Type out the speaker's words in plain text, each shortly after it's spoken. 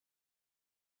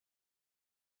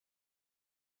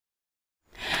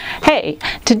Hey,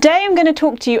 today I'm going to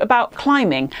talk to you about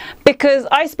climbing because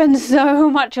I spend so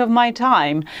much of my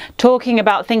time talking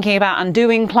about, thinking about and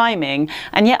doing climbing,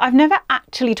 and yet I've never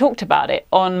actually talked about it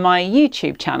on my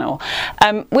YouTube channel,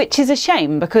 which is a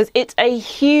shame because it's a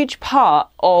huge part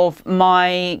of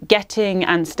my getting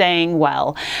and staying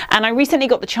well. And I recently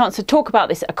got the chance to talk about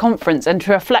this at a conference and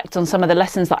to reflect on some of the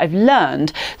lessons that I've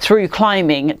learned through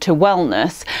climbing to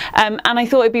wellness, and I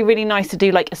thought it'd be really nice to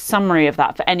do like a summary of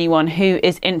that for anyone who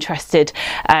is interested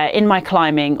in my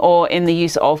climbing or in the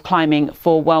use of climbing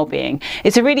for well-being.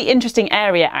 It's a really interesting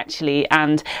area actually,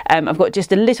 and I've got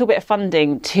just a little bit of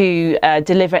funding to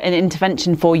deliver an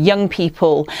intervention for young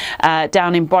people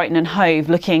down in Brighton and Hove,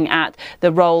 looking at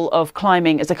the role of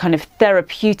climbing as a kind of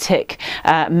therapeutic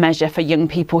measure for young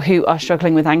people who are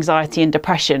struggling with anxiety and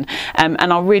depression,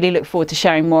 and I'll really look forward to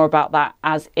sharing more about that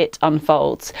as it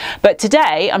unfolds. But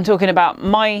today I'm talking about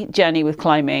my journey with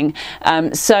climbing.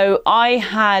 So I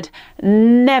had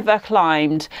never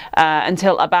climbed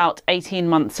until about 18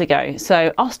 months ago.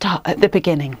 So I'll start at the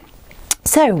beginning.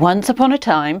 So once upon a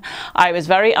time, I was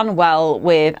very unwell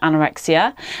with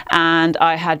anorexia, and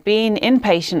I had been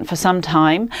inpatient for some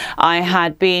time. I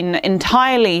had been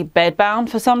entirely bedbound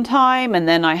for some time, and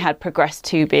then I had progressed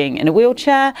to being in a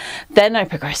wheelchair. Then I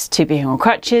progressed to being on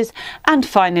crutches, and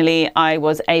finally I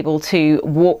was able to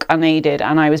walk unaided,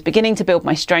 and I was beginning to build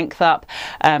my strength up.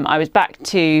 I was back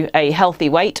to a healthy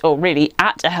weight, or really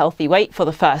at a healthy weight for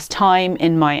the first time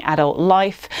in my adult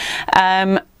life.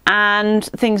 And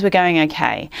things were going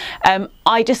okay.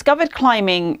 I discovered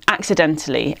climbing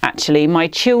accidentally, actually. My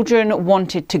children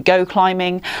wanted to go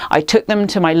climbing. I took them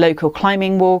to my local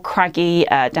climbing wall, Craggy,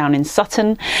 down in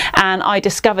Sutton, and I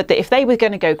discovered that if they were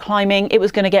going to go climbing, it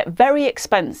was going to get very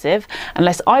expensive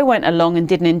unless I went along and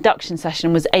did an induction session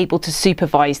and was able to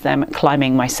supervise them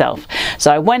climbing myself.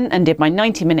 So I went and did my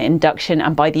 90-minute induction,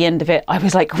 and by the end of it, I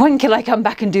was like, when can I come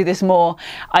back and do this more?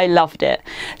 I loved it.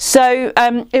 So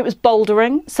it was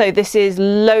bouldering. So this is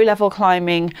low-level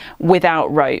climbing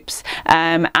without ropes,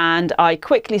 and I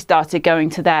quickly started going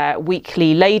to their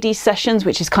weekly ladies sessions,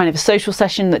 which is kind of a social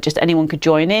session that just anyone could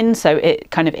join in. So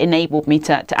it kind of enabled me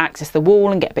to access the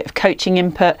wall and get a bit of coaching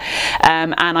input,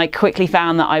 and I quickly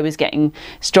found that I was getting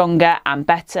stronger and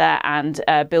better and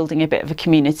building a bit of a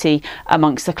community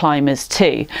amongst the climbers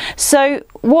too. So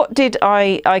what did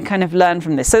I kind of learn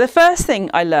from this? So the first thing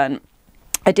I learned,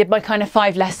 I did my kind of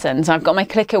 5 lessons. I've got my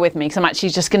clicker with me because I'm actually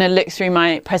just going to look through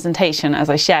my presentation as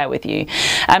I share with you.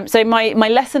 So my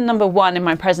lesson number 1 in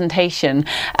my presentation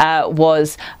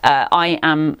was I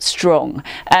am strong.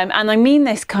 And I mean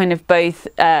this kind of both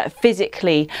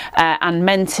physically and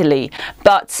mentally.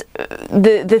 But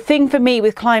the thing for me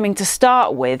with climbing to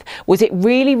start with was it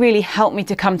really helped me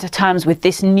to come to terms with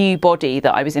this new body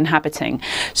that I was inhabiting.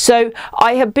 So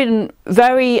I have been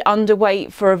very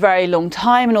underweight for a very long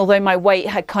time, and although my weight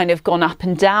had kind of gone up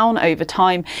and down over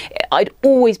time, I'd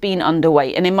always been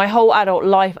underweight, and in my whole adult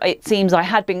life it seems I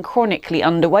had been chronically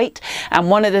underweight. And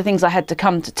one of the things I had to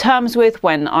come to terms with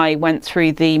when I went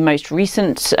through the most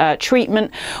recent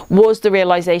treatment was the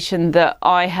realization that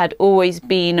I had always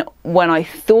been, when I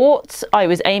thought I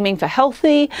was aiming for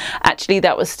healthy, actually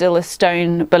that was still a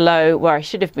stone below where I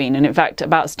should have been, and in fact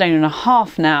about 1.5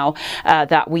 stones now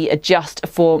that we adjust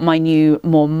for my new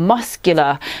more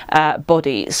muscular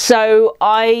body. So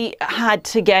I had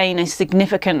to gain a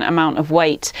significant amount of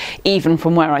weight, even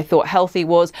from where I thought healthy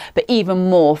was, but even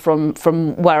more from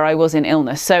where I was in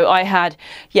illness. So I had,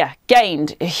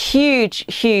 gained a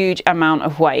huge amount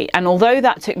of weight. And although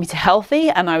that took me to healthy,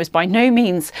 and I was by no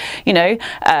means,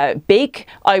 big,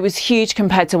 I was huge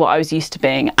compared to what I was used to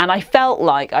being. And I felt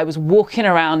like I was walking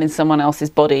around in someone else's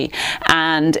body,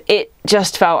 and it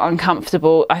just felt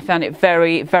uncomfortable. I found it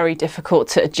very difficult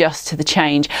to adjust to the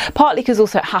change, partly because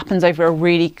also it happens over a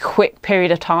really quick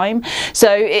period of time.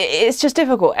 So it's just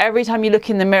difficult. Every time you look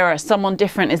in the mirror, someone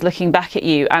different is looking back at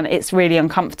you, and it's really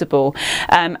uncomfortable.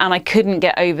 And I couldn't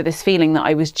get over this feeling that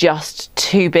I was just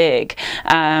too big,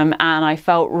 and I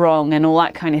felt wrong and all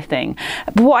that kind of thing.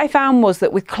 But what I found was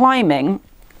that with climbing,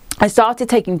 I started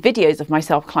taking videos of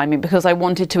myself climbing because I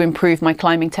wanted to improve my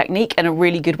climbing technique, and a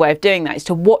really good way of doing that is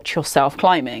to watch yourself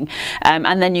climbing,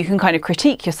 and then you can kind of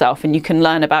critique yourself and you can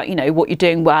learn about what you're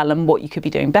doing well and what you could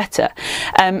be doing better.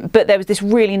 But there was this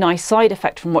really nice side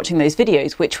effect from watching those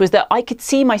videos, which was that I could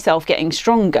see myself getting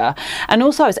stronger, and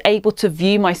also I was able to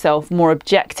view myself more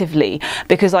objectively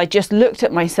because I just looked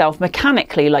at myself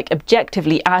mechanically, like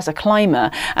objectively as a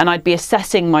climber, and I'd be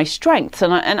assessing my strengths,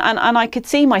 and I could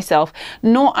see myself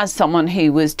not as as someone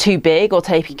who was too big or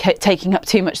taking up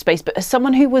too much space, but as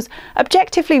someone who was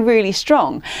objectively really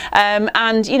strong.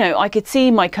 And, you know, I could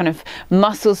see my kind of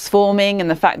muscles forming and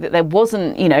the fact that there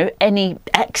wasn't, you know, any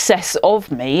excess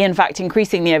of me. In fact,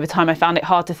 increasingly over time, I found it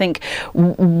hard to think,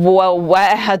 well,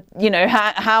 where had, you know,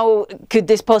 how could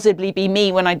this possibly be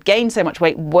me when I'd gained so much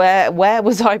weight? Where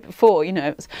was I before? You know,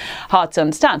 it was hard to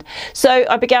understand. So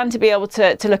I began to be able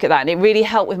to look at that, and it really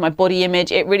helped with my body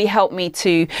image. It really helped me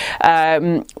to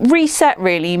reset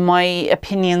really my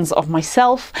opinions of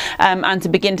myself, and to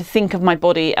begin to think of my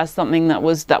body as something that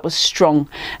was strong,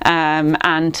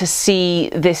 and to see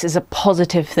this as a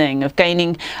positive thing of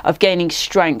gaining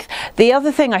strength. The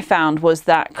other thing I found was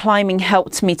that climbing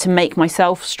helped me to make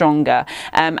myself stronger,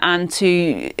 and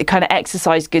to kind of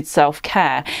exercise good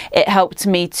self-care. It helped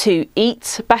me to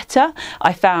eat better.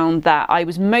 I found that I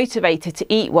was motivated to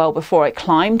eat well before I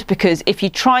climbed, because if you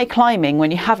try climbing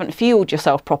when you haven't fueled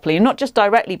yourself properly, and not just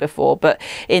directly before, but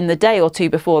in the day or two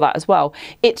before that as well,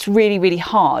 it's really, really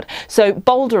hard. So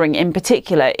bouldering in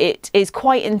particular, it is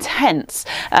quite intense,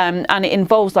 and it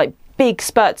involves like big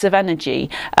spurts of energy,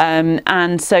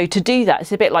 and so to do that,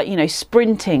 it's a bit like, you know,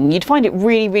 sprinting. You'd find it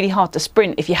really, really hard to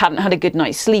sprint if you hadn't had a good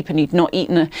night's sleep and you'd not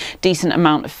eaten a decent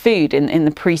amount of food in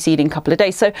the preceding couple of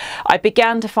days. So I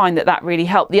began to find that really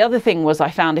helped. The other thing was,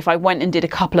 I found if I went and did a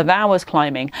couple of hours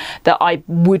climbing, that I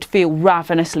would feel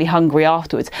ravenously hungry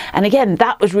afterwards. And again,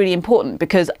 that was really important,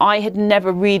 because I had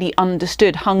never really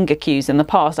understood hunger cues in the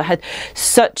past. I had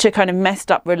such a kind of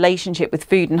messed up relationship with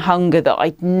food and hunger that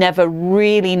I'd never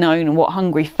really known what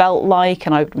hungry felt like,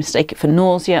 and I would mistake it for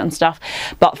nausea and stuff.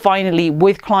 But finally,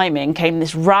 with climbing came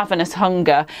this ravenous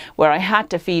hunger where I had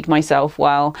to feed myself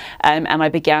well, and I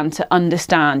began to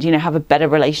understand, you know, have a better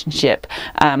relationship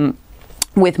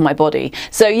with my body.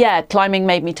 So yeah, climbing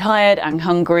made me tired and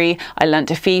hungry. I learned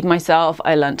to feed myself,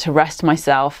 I learned to rest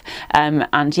myself,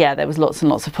 and yeah, there was lots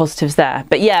and lots of positives there.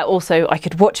 But yeah, also I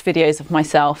could watch videos of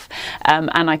myself,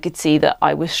 and I could see that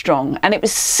I was strong, and it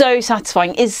was so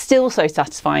satisfying, is still so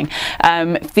satisfying,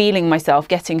 feeling myself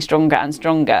getting stronger and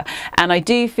stronger. And I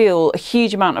do feel a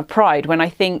huge amount of pride when I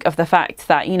think of the fact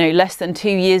that, you know, less than 2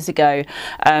 years ago,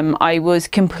 I was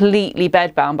completely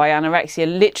bedbound by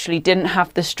anorexia, literally didn't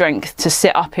have the strength to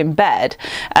sit up in bed,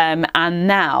 and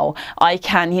now I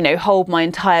can, you know, hold my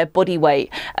entire body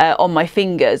weight on my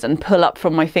fingers and pull up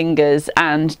from my fingers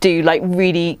and do like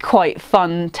really quite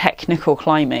fun technical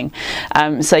climbing.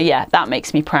 So yeah, that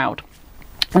makes me proud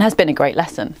and has been a great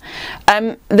lesson.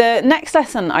 The next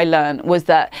lesson I learned was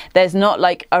that there's not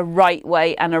like a right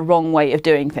way and a wrong way of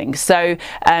doing things. So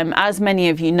as many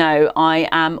of you know, I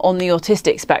am on the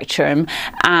autistic spectrum,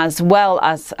 as well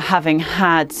as having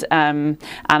had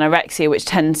anorexia, which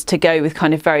tends to go with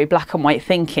kind of very black and white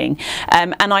thinking.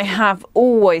 And I have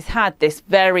always had this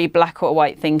very black or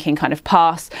white thinking, kind of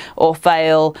pass or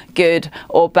fail, good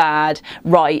or bad,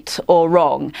 right or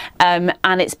wrong.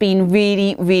 And it's been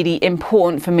really, really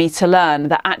important for me to learn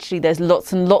that actually there's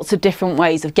lots and lots of different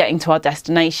ways of getting to our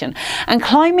destination. And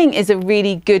climbing is a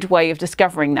really good way of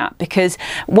discovering that, because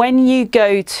when you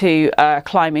go to a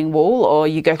climbing wall or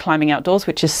you go climbing outdoors,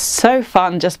 which is so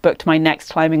fun, just booked my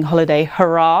next climbing holiday,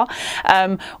 hurrah.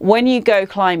 When you go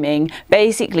climbing,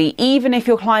 basically, even if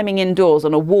you're climbing indoors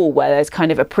on a wall where there's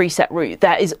kind of a preset route,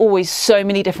 there is always so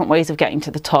many different ways of getting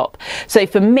to the top. So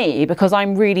for me, because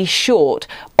I'm really short,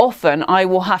 often I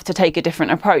will have to take a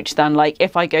different approach than like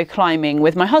if I go climbing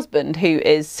with my husband, who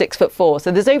is 6'4",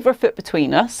 so there's over a foot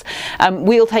between us.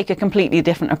 We'll take a completely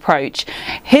different approach.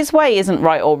 His way isn't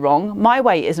right or wrong, my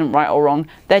way isn't right or wrong,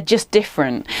 they're just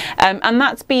different. And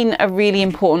that's been a really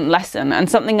important lesson, and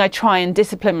something I try and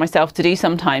discipline myself to do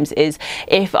sometimes is,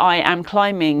 if I am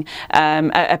climbing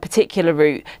a particular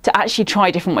route, to actually try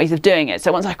different ways of doing it.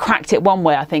 So once I cracked it one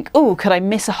way, I think, oh, could I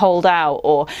miss a hold out,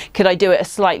 or could I do it a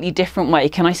slightly different way?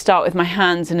 Can I start with my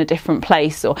hands in a different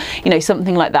place, or, you know,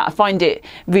 something like that. I find it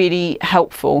really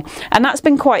helpful, and that's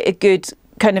been quite a good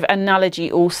kind of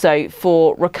analogy also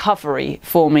for recovery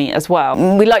for me as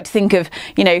well. We like to think of,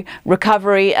 you know,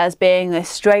 recovery as being this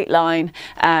straight line,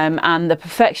 and the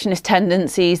perfectionist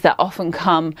tendencies that often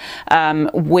come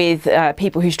with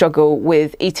people who struggle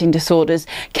with eating disorders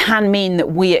can mean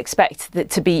that we expect that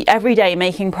to be every day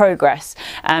making progress,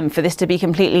 for this to be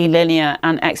completely linear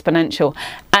and exponential,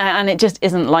 and it just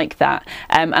isn't like that.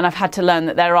 And I've had to learn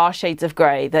that there are shades of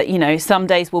grey, that, you know, some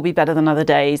days will be better than other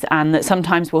days, and that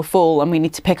sometimes we'll fall and we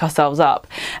need to pick ourselves up.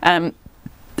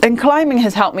 And climbing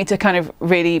has helped me to kind of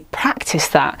really practice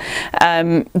that,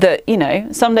 that, you know,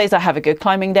 some days I have a good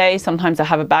climbing day, sometimes I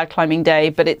have a bad climbing day,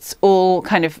 but it's all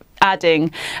kind of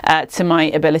adding to my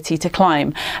ability to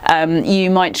climb.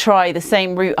 You might try the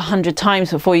same route 100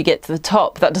 times before you get to the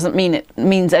top. That doesn't mean it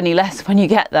means any less when you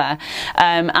get there.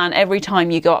 And every time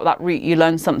you go up that route, you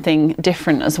learn something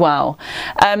different as well.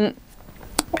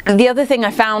 The other thing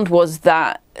I found was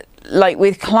that, like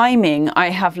with climbing,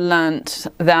 I have learnt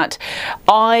that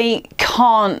I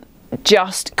can't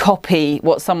just copy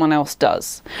what someone else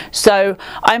does. So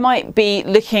I might be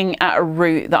looking at a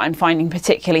route that I'm finding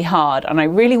particularly hard and I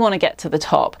really want to get to the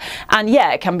top, and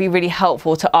yeah, it can be really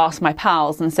helpful to ask my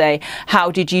pals and say,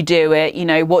 how did you do it, you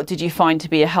know, what did you find to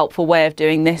be a helpful way of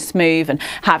doing this move, and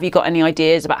have you got any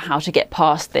ideas about how to get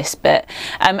past this bit,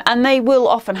 and they will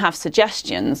often have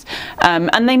suggestions,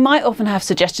 and they might often have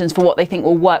suggestions for what they think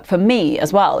will work for me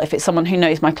as well, if it's someone who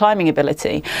knows my climbing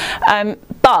ability,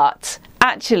 but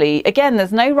actually, again,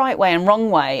 there's no right way and wrong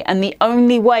way, and the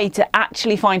only way to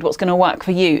actually find what's going to work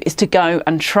for you is to go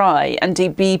and try, and to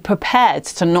be prepared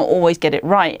to not always get it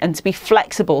right, and to be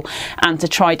flexible and to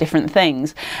try different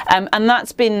things. And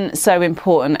that's been so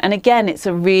important. And again, it's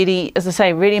a really, as I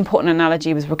say, really important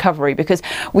analogy with recovery, because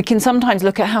we can sometimes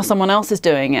look at how someone else is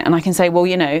doing it, and I can say, well,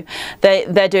 you know,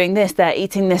 they're doing this, they're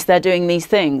eating this, they're doing these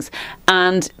things,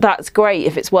 and that's great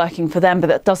if it's working for them, but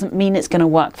that doesn't mean it's going to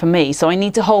work for me. So I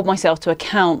need to hold myself to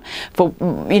account for,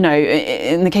 you know,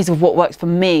 in the case of what works for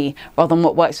me rather than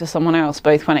what works for someone else,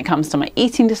 both when it comes to my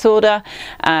eating disorder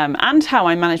and how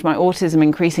I manage my autism.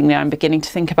 Increasingly, I'm beginning to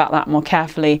think about that more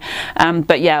carefully,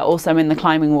 but yeah, also in the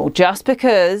climbing wall, just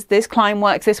because this climb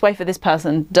works this way for this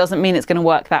person doesn't mean it's going to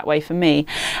work that way for me.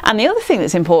 And the other thing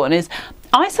that's important is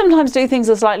I sometimes do things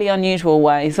a slightly unusual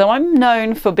way. So I'm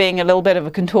known for being a little bit of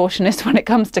a contortionist when it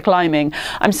comes to climbing.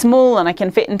 I'm small and I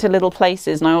can fit into little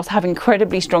places, and I also have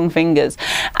incredibly strong fingers.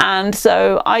 And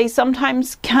so I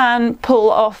sometimes can pull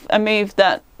off a move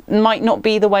that might not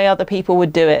be the way other people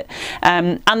would do it.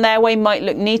 And their way might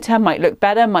look neater, might look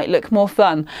better, might look more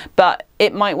fun, but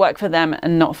it might work for them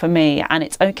and not for me. And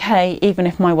it's okay, even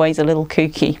if my way's a little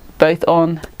kooky, both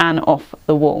on and off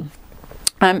the wall.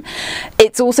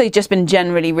 It's also just been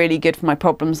generally really good for my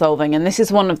problem solving, and this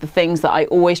is one of the things that I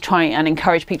always try and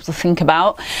encourage people to think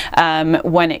about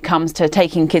when it comes to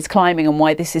taking kids climbing, and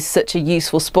why this is such a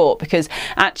useful sport, because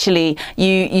actually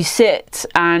you sit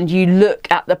and you look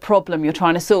at the problem you're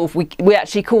trying to solve. We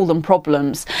actually call them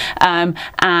problems,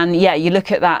 and yeah, you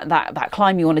look at that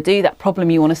climb you want to do, that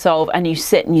problem you want to solve, and you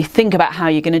sit and you think about how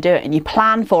you're going to do it, and you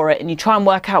plan for it, and you try and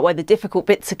work out where the difficult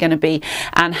bits are going to be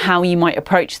and how you might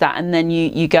approach that, and then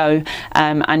you go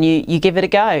and you give it a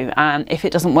go, and if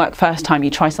it doesn't work first time, you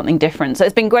try something different. So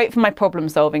it's been great for my problem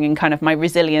solving and kind of my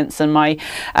resilience and my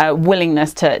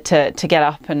willingness to get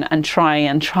up and try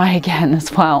again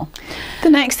as well. The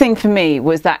next thing for me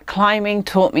was that climbing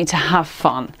taught me to have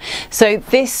fun. So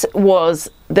this was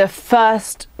the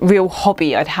first real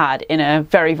hobby I'd had in a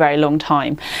very, very long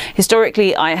time.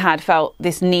 Historically, I had felt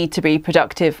this need to be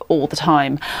productive all the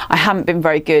time. I haven't been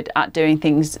very good at doing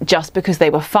things just because they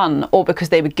were fun, or because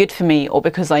they were good for me, or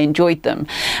because I enjoyed them.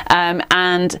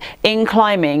 And in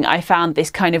climbing, I found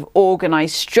this kind of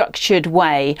organised, structured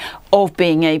way of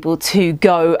being able to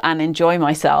go and enjoy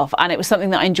myself. And it was something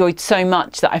that I enjoyed so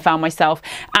much that I found myself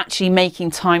actually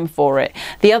making time for it.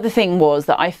 The other thing was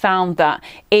that I found that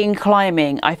in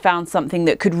climbing, I found something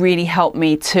that could really help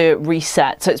me to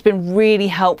reset. So it's been really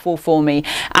helpful for me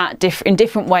in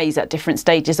different ways at different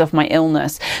stages of my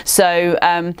illness. So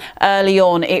early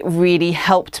on, it really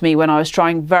helped me when I was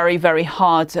trying very, very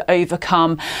hard to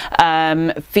overcome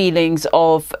feelings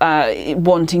of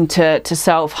wanting to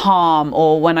self-harm,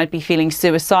 or when I'd be feeling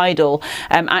suicidal.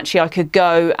 Actually, I could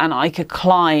go and I could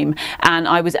climb, and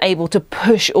I was able to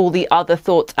push all the other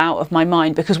thoughts out of my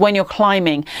mind, because when you're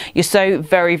climbing, you're so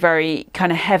very, very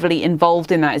kind of heavily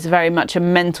involved in that. It's very much a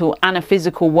mental and a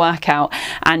physical workout,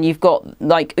 and you've got,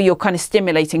 like, you're kind of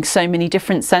stimulating so many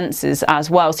different senses as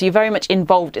well, so you're very much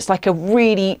involved. It's like a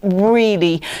really,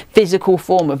 really physical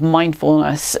form of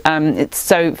mindfulness.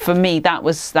 So for me, that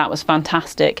was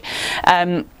fantastic.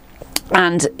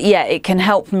 And yeah, it can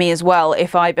help me as well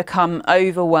if I become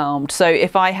overwhelmed. So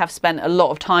if I have spent a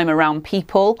lot of time around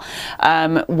people,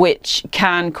 which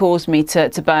can cause me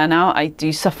to burn out. I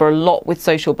do suffer a lot with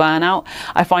social burnout.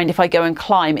 I find if I go and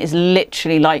climb, it's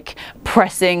literally like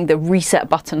pressing the reset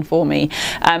button for me,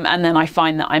 and then I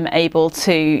find that I'm able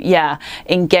to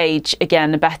engage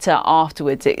again better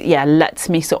afterwards. It lets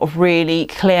me sort of really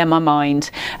clear my mind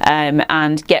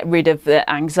and get rid of the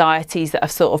anxieties that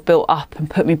have sort of built up and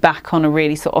put me back on a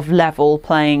really sort of level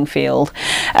playing field.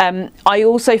 I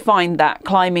also find that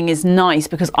climbing is nice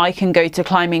because I can go to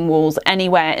climbing walls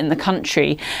anywhere in the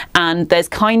country, and there's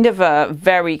kind of a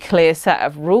very clear set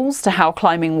of rules to how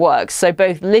climbing works. So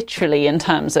both literally in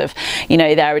terms of,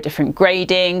 there are different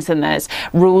gradings, and there's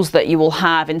rules that you will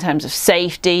have in terms of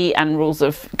safety and rules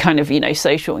of kind of,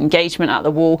 social engagement at the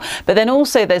wall. But then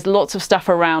also there's lots of stuff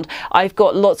around, I've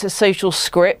got lots of social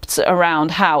scripts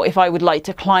around how, if I would like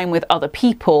to climb with other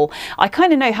people, I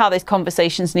kind of know how those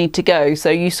conversations need to go. So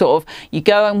you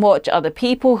go and watch other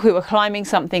people who are climbing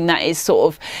something that is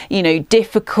sort of,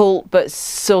 difficult but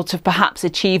sort of perhaps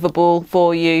achievable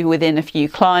for you within a few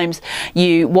climbs.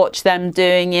 You watch them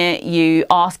doing it, you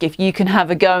ask if you can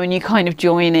have a go, and you kind of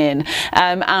join in.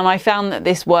 And I found that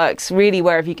this works really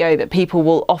wherever you go, that people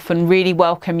will often really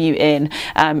welcome you in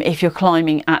if you're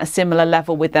climbing at a similar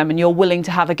level with them and you're willing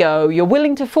to have a go, you're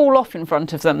willing to fall off in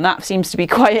front of them. That seems to be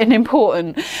quite an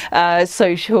important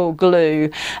social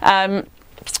glue.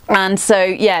 And so,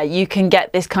 you can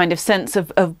get this kind of sense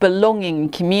of belonging,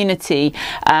 community,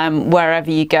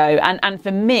 wherever you go. And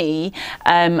for me,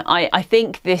 I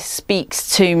think this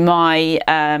speaks to my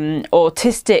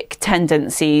autistic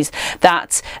tendencies,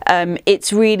 that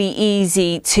it's really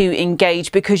easy to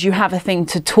engage because you have a thing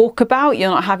to talk about. You're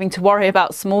not having to worry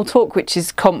about small talk, which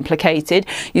is complicated.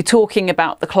 You're talking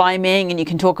about the climbing, and you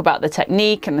can talk about the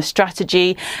technique and the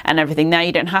strategy and everything there.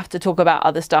 You don't have to talk about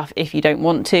other stuff if you don't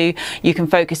want to. You can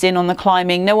focus in on the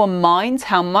climbing. No one minds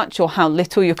how much or how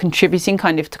little you're contributing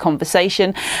kind of to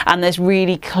conversation, and there's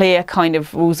really clear kind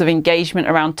of rules of engagement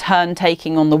around turn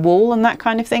taking on the wall and that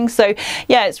kind of thing. So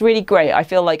it's really great. I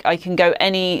feel like I can go to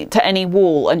any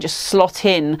wall and just slot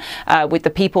in with the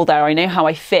people there. I know how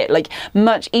I fit, like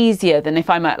much easier than if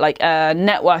I'm at like a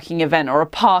networking event or a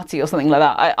party or something like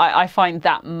that. I find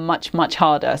that much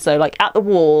harder. So like at the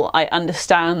wall, I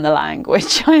understand the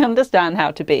language, I understand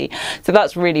how to be, so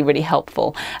that's really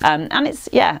helpful. And it's,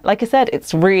 like I said,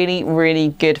 it's really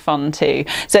good fun too.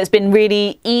 So it's been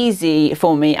really easy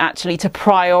for me actually to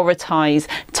prioritize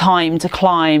time to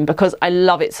climb because I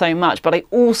love it so much, but I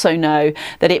also know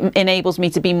that it enables me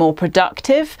to be more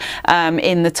productive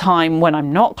in the time when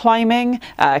I'm not climbing,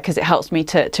 because it helps me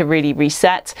to really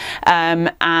reset,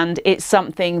 and it's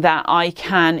something that I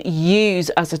can use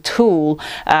as a tool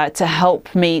to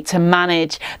help me to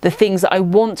manage the things that I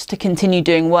want to continue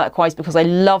doing work-wise, because I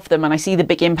love them and I see the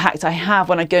big impact I have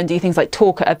when I go and do things like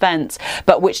talk at events,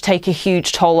 but which take a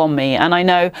huge toll on me. And I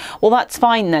know, well, that's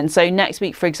fine then. So next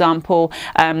week, for example,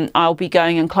 I'll be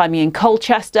going and climbing in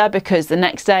Colchester because the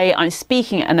next day I'm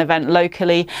speaking at an event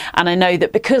locally, and I know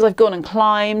that because I've gone and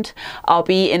climbed, I'll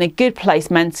be in a good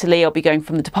place mentally. I'll be going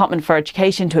from the Department for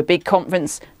Education to a big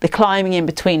conference. The climbing in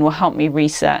between will help me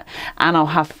reset, and I'll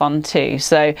have fun too.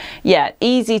 So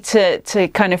easy to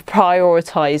kind of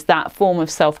prioritize that form of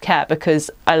self-care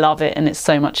because I love it and it's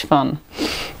so much fun.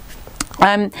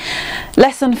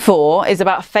 Lesson 4 is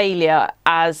about failure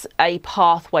as a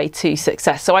pathway to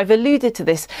success. So I've alluded to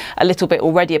this a little bit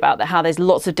already about how there's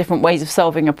lots of different ways of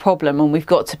solving a problem, and we've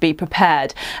got to be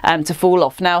prepared to fall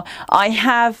off. Now, I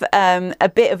have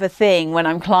a bit of a thing when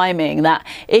I'm climbing that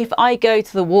if I go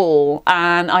to the wall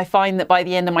and I find that by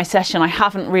the end of my session I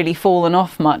haven't really fallen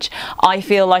off much, I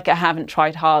feel like I haven't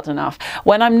tried hard enough.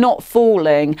 When I'm not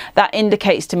falling, that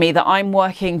indicates to me that I'm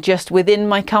working just within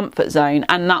my comfort zone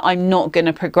and that I'm not going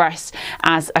to progress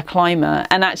as a climber.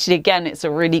 And actually, again, it's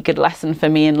a really good lesson for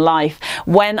me in life.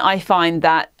 When I find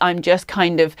that I'm just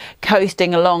kind of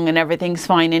coasting along and everything's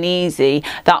fine and easy,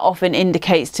 that often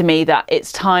indicates to me that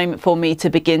it's time for me to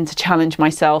begin to challenge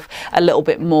myself a little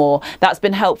bit more. That's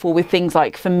been helpful with things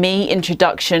like, for me,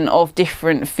 introduction of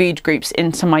different food groups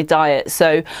into my diet.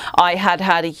 So I had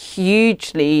a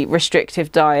hugely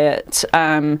restrictive diet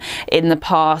in the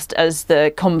past, as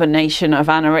the combination of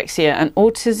anorexia and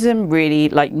autism really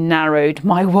like narrowed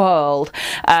my world,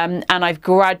 and I've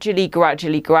gradually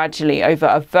over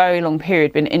a very long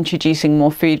period been introducing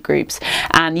more food groups.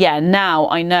 And now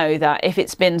I know that if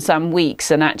it's been some weeks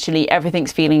and actually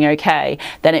everything's feeling okay,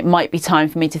 then it might be time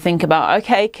for me to think about,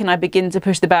 okay, can I begin to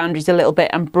push the boundaries a little bit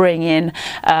and bring in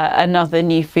another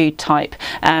new food type,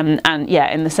 and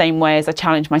in the same way as I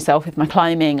challenge myself with my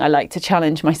climbing, I like to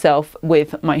challenge myself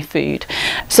with my food.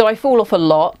 So I fall off a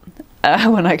lot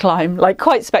when I climb, like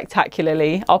quite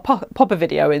spectacularly. I'll pop a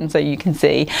video in so you can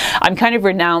see. I'm kind of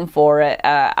renowned for it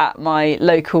at my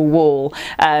local wall,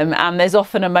 and there's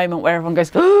often a moment where everyone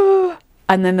goes, oh,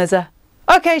 and then there's a,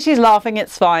 okay, she's laughing,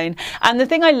 it's fine. And the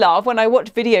thing I love when I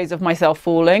watch videos of myself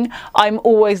falling, I'm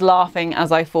always laughing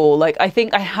as I fall. Like, I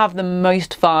think I have the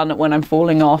most fun when I'm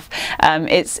falling off.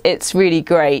 It's really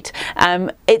great.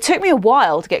 It took me a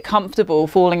while to get comfortable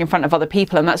falling in front of other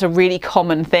people, and that's a really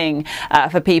common thing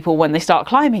for people when they start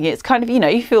climbing. It's kind of, you know,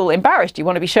 you feel embarrassed, you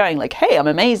want to be showing like, hey, I'm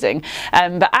amazing.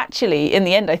 But actually, in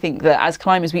the end, I think that as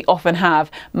climbers, we often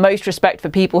have most respect for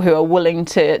people who are willing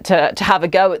to have a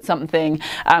go at something,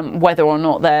 whether or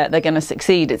not they're going to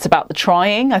succeed. It's about the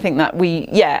trying. I think that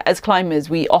as climbers,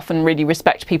 we often really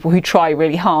respect people who try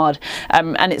really hard,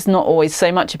 and it's not always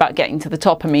so much about getting to the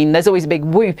top. I mean, there's always a big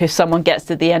whoop if someone gets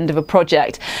to the end of a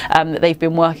project that they've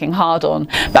been working hard on,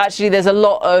 but actually there's a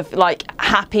lot of like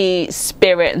happy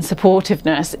spirit and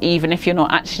supportiveness even if you're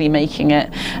not actually making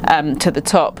it to the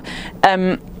top.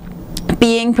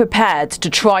 Being prepared to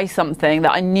try something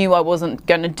that I knew I wasn't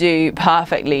going to do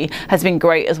perfectly has been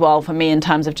great as well for me in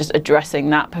terms of just addressing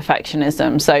that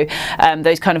perfectionism. So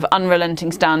those kind of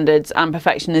unrelenting standards and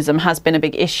perfectionism has been a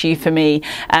big issue for me,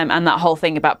 and that whole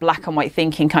thing about black and white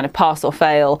thinking, kind of pass or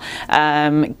fail,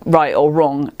 right or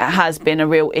wrong, has been a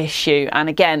real issue. And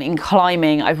again, in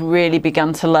climbing, I've really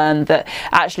begun to learn that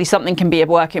actually something can be a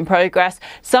work in progress.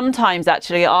 Sometimes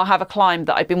actually I'll have a climb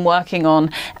that I've been working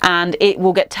on and it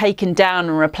will get taken down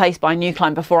and replaced by a new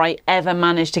climb before I ever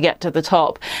managed to get to the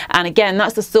top. And again,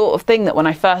 that's the sort of thing that when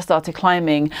I first started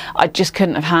climbing, I just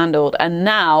couldn't have handled. And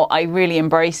now I really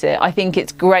embrace it. I think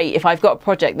it's great if I've got a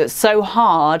project that's so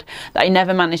hard that I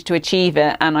never managed to achieve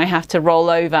it and I have to roll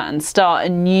over and start a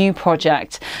new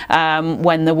project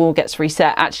when the wall gets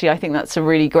reset. Actually, I think that's a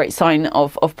really great sign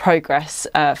of progress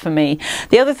for me.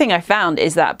 The other thing I found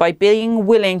is that by being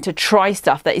willing to try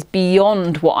stuff that is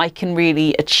beyond what I can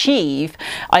really achieve,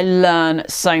 I learn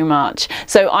so much.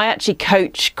 So I actually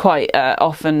coach quite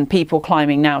often people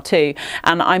climbing now too,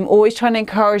 and I'm always trying to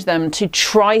encourage them to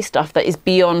try stuff that is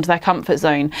beyond their comfort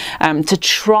zone, to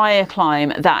try a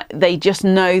climb that they just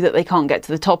know that they can't get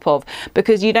to the top of,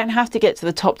 because you don't have to get to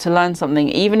the top to learn something.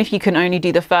 Even if you can only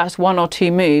do the first 1 or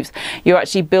 2 moves, you're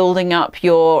actually building up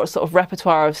your sort of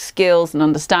repertoire of skills and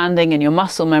understanding and your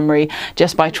muscle memory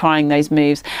just by trying those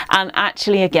moves. And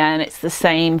actually, again, it's the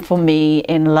same for me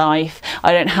in life.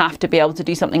 I don't have to be able to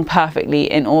do something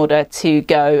perfectly in order to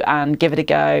go and give it a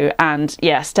go and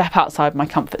step outside my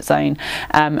comfort zone,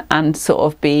 and sort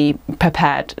of be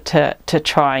prepared to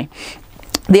try.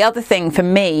 The other thing for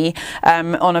me,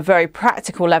 on a very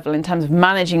practical level in terms of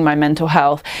managing my mental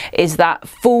health, is that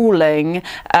falling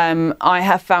I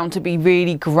have found to be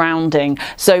really grounding.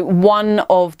 So one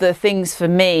of the things for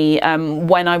me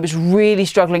when I was really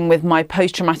struggling with my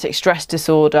post-traumatic stress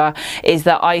disorder is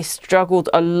that I struggled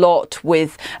a lot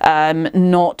with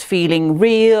not feeling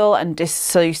real and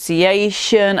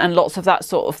dissociation and lots of that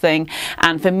sort of thing.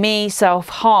 And for me,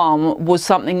 self-harm was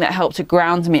something that helped to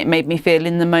ground me. It made me feel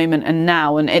in the moment and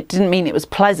now. And it didn't mean it was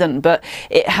pleasant, but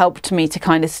it helped me to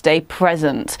kind of stay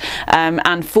present,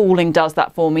 and falling does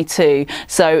that for me too.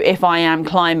 So if I am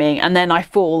climbing and then I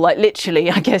fall, like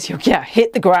literally, I guess you'll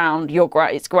hit the ground,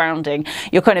 it's grounding,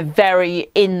 you're kind of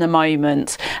very in the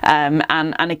moment,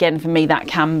 and again, for me, that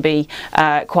can be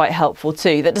quite helpful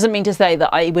too. That doesn't mean to say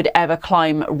that I would ever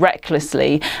climb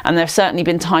recklessly, and there have certainly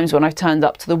been times when I've turned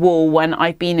up to the wall when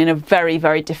I've been in a very,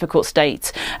 very difficult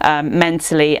state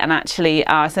mentally. And actually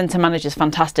our centre manager's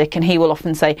fantastic, and he will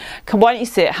often say, why don't you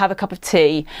sit, have a cup of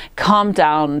tea, calm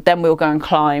down, then we'll go and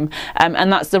climb.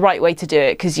 And that's the right way to do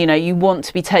it, because you know you want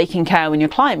to be taking care when you're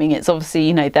climbing. It's obviously,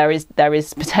 you know, there is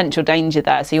potential danger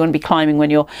there, so you want to be climbing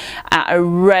when you're at a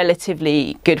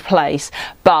relatively good place.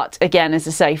 But again, as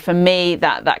I say, for me,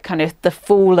 that kind of the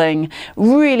falling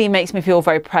really makes me feel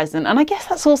very present, and I guess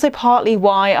that's also partly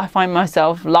why I find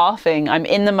myself laughing. I'm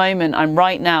in the moment, I'm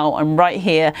right now, I'm right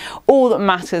here. All that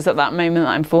matters at that moment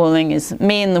that I'm falling is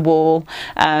me and the wall,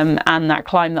 and that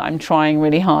climb that I'm trying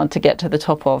really hard to get to the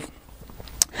top of.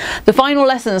 The final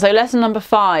lesson, so lesson number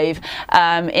 5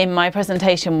 in my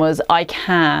presentation, was I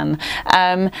can.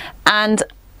 And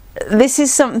this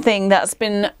is something that's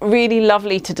been really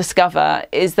lovely to discover,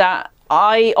 is that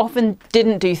I often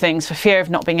didn't do things for fear of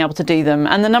not being able to do them,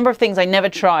 and the number of things I never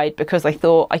tried because I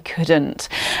thought I couldn't.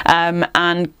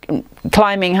 And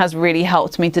climbing has really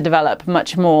helped me to develop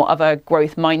much more of a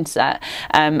growth mindset,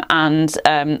 and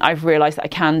I've realised that I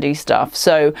can do stuff.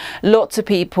 So lots of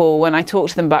people, when I talk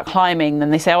to them about climbing,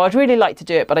 then they say, oh, I'd really like to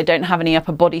do it, but I don't have any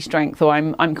upper body strength, or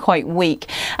I'm quite weak.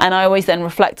 And I always then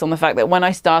reflect on the fact that when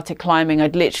I started climbing,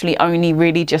 I'd literally only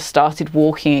really just started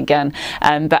walking again,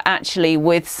 but actually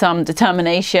with some determination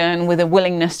determination, with a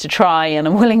willingness to try and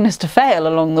a willingness to fail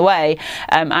along the way,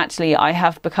 actually I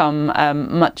have become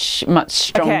much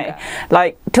stronger. Okay.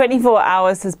 Like 24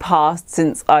 hours has passed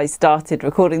since I started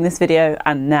recording this video,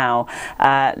 and now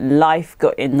life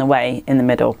got in the way in the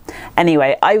middle.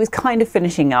 Anyway, I was kind of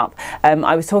finishing up.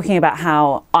 I was talking about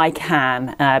how I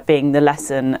can, being the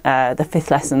lesson, the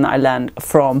fifth lesson that I learned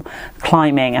from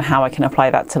climbing, and how I can apply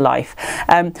that to life.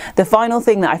 The final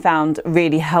thing that I found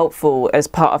really helpful as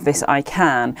part of this I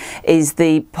can is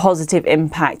the positive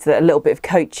impact that a little bit of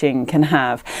coaching can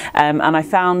have. And I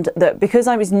found that because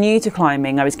I was new to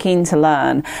climbing, I was keen to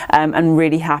learn, and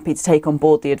really happy to take on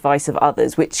board the advice of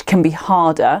others, which can be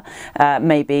harder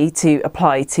maybe to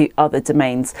apply to other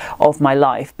domains of my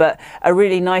life. But a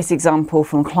really nice example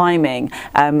from climbing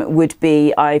would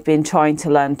be, I've been trying to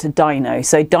learn to dyno.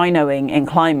 So dynoing in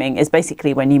climbing is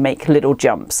basically when you make little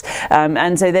jumps.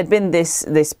 And so there'd been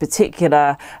this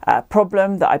particular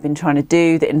problem that I've been trying to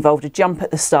do that involved a jump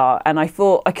at the start, and I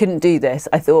thought I couldn't do this.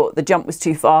 I thought the jump was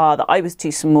too far, that I was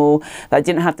too small, that I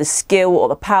didn't have the skill or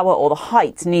the power or the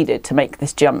height needed to make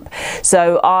this jump.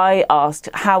 So I asked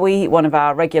Howie, one of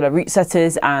our regular route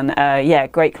setters and yeah,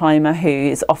 great climber who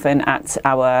is often at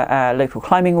our local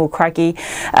climbing wall, Craggy,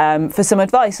 for some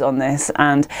advice on this,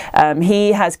 and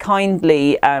he has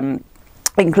kindly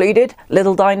included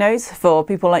little dynos for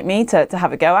people like me to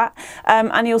have a go at,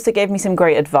 and he also gave me some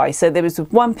great advice. So there was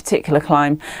one particular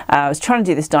climb, I was trying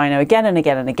to do this dyno again and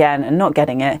again and again and not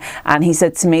getting it, and he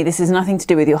said to me, this is nothing to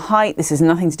do with your height, this is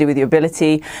nothing to do with your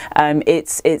ability,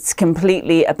 it's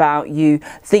completely about you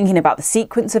thinking about the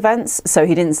sequence events. So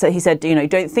he didn't say, he said, you know,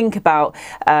 don't think about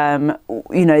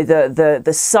you know,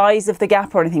 the size of the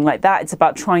gap or anything like that. It's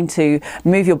about trying to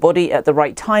move your body at the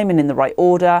right time and in the right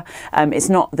order. It's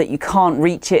not that you can't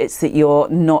reach it, it's that you're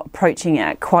not approaching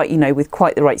it quite, you know, with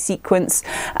quite the right sequence.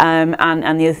 And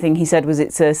the other thing he said was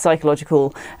it's a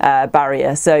psychological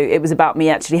barrier. So it was about me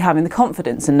actually having the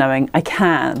confidence and knowing I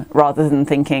can, rather than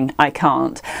thinking I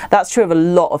can't. That's true of a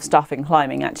lot of stuff in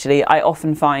climbing, actually. I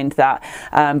often find that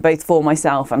both for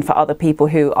myself and for other people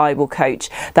who I will coach,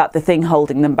 that the thing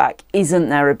holding them back isn't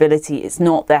their ability, it's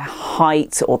not their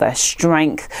height or their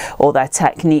strength or their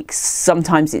techniques.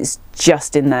 Sometimes it's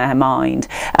just in their mind,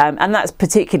 and that's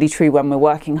particularly true when we're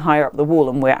working higher up the wall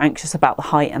and we're anxious about the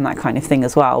height and that kind of thing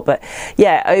as well. But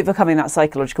yeah, overcoming that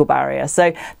psychological barrier.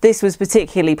 So this was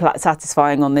particularly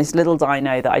satisfying on this little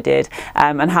dyno that I did,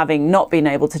 and having not been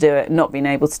able to do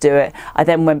it, I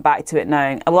then went back to it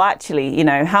knowing, well, actually, you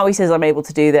know, Howie says I'm able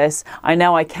to do this, I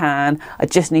know I can, I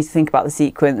just need to think about the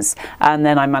sequence, and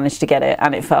then I managed to get it,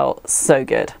 and it felt so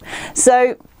good.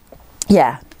 So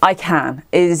yeah, I can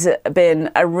has been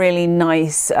a really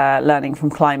nice learning from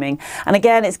climbing, and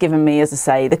again it's given me, as I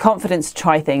say, the confidence to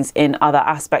try things in other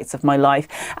aspects of my life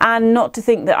and not to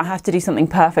think that I have to do something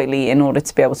perfectly in order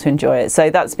to be able to enjoy it.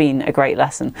 So that's been a great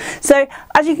lesson. So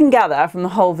as you can gather from the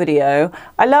whole video,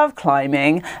 I love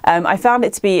climbing. I found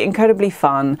it to be incredibly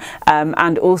fun,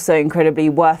 and also incredibly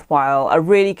worthwhile, a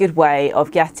really good way of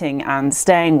getting and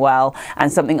staying well,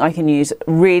 and something I can use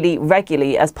really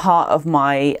regularly as part of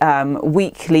my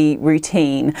weekly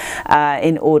routine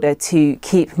in order to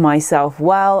keep myself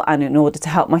well, and in order to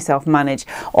help myself manage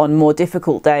on more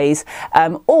difficult days,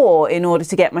 or in order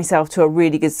to get myself to a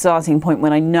really good starting point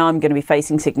when I know I'm going to be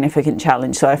facing significant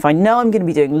challenge. So if I know I'm going to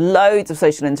be doing loads of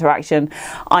social interaction,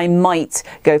 I might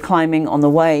go climbing on the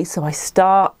way, so I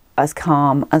start as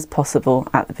calm as possible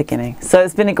at the beginning. So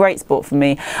it's been a great sport for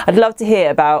me. I'd love to hear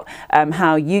about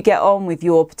how you get on with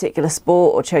your particular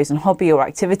sport or chosen hobby or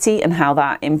activity, and how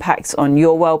that impacts on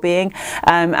your well-being.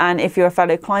 And if you're a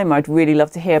fellow climber, I'd really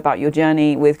love to hear about your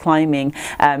journey with climbing,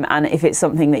 and if it's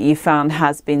something that you found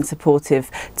has been supportive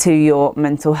to your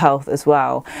mental health as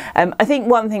well. I think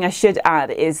one thing I should add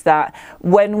is that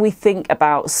when we think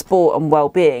about sport and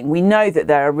well-being, we know that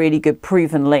there are really good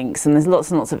proven links, and there's lots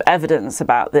and lots of evidence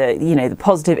about the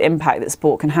positive impact that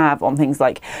sport can have on things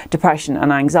like depression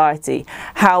and anxiety.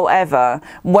 However,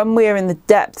 when we're in the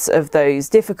depths of those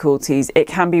difficulties, it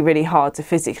can be really hard to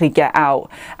physically get out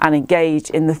and engage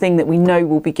in the thing that we know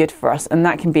will be good for us, and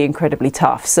that can be incredibly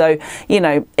tough. So, you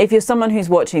know, if you're someone who's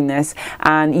watching this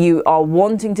and you are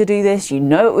wanting to do this, you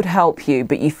know it would help you,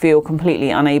 but you feel completely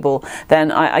unable,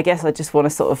 then I guess I just want to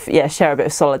sort of share a bit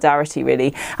of solidarity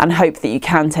really, and hope that you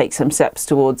can take some steps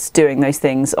towards doing those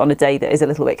things on a day that is a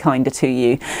little bit bit kinder to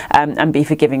you, and be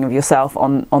forgiving of yourself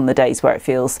on the days where it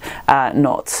feels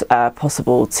not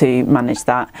possible to manage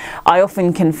that. I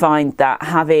often can find that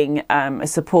having a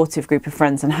supportive group of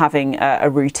friends and having a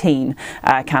routine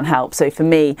can help. So for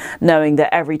me, knowing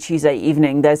that every Tuesday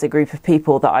evening there's a group of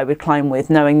people that I would climb with,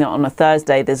 knowing that on a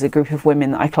Thursday there's a group of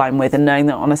women that I climb with, and knowing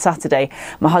that on a Saturday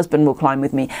my husband will climb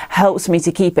with me, helps me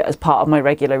to keep it as part of my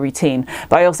regular routine.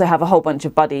 But I also have a whole bunch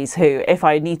of buddies who, if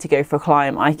I need to go for a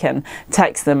climb, I can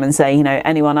text them and say, you know,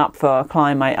 anyone up for a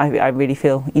climb? I really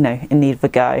feel, you know, in need of a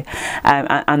go,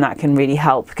 and that can really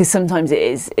help, because sometimes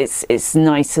it's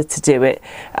nicer to do it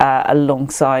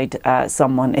alongside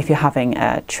someone if you're having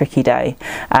a tricky day.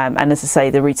 And as I say,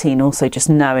 the routine, also just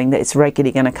knowing that it's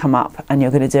regularly going to come up and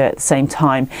you're going to do it at the same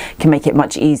time, can make it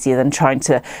much easier than trying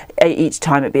to each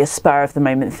time it be a spur of the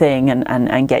moment thing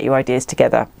and get your ideas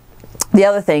together. The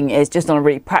other thing is, just on a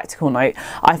really practical note,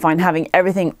 I find having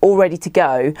everything all ready to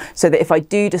go, so that if I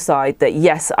do decide that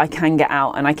yes, I can get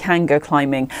out and I can go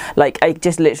climbing, like I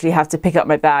just literally have to pick up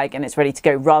my bag and it's ready to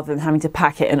go, rather than having to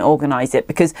pack it and organise it.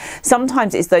 Because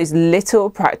sometimes it's those little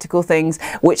practical things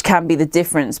which can be the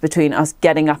difference between us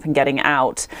getting up and getting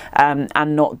out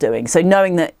and not doing. So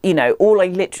knowing that, you know, all I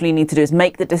literally need to do is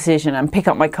make the decision and pick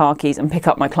up my car keys and pick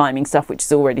up my climbing stuff, which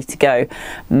is all ready to go,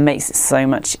 makes it so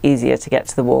much easier to get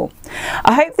to the wall.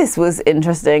 I hope this was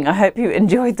interesting. I hope you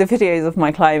enjoyed the videos of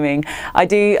my climbing. I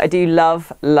do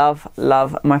love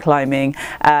my climbing,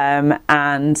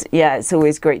 and yeah, it's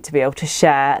always great to be able to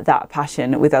share that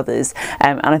passion with others,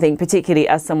 and I think particularly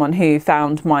as someone who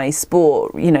found my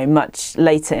sport, you know, much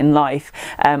later in life,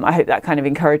 I hope that kind of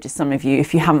encourages some of you,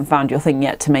 if you haven't found your thing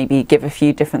yet, to maybe give a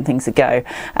few different things a go,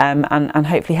 and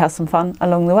hopefully have some fun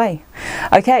along the way.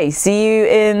 Okay, see you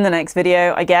in the next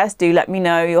video, I guess. Do let me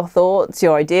know your thoughts,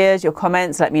 your ideas, your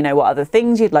comments. Let me know what other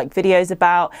things you'd like videos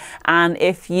about, and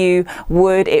if you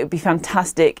would, it would be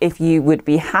fantastic if you would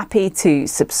be happy to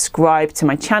subscribe to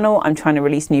my channel. I'm trying to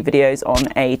release new videos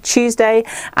on a Tuesday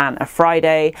and a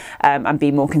Friday, and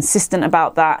be more consistent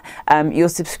about that. Your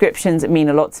subscriptions mean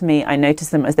a lot to me. I notice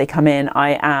them as they come in.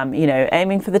 I am, you know,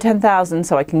 aiming for the 10,000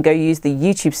 so I can go use the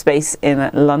YouTube space in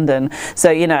London.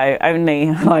 So, you know,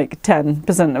 only like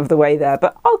 10% of the way there,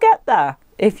 but I'll get there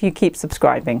if you keep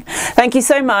subscribing. Thank you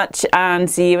so much, and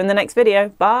see you in the next video.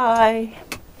 Bye.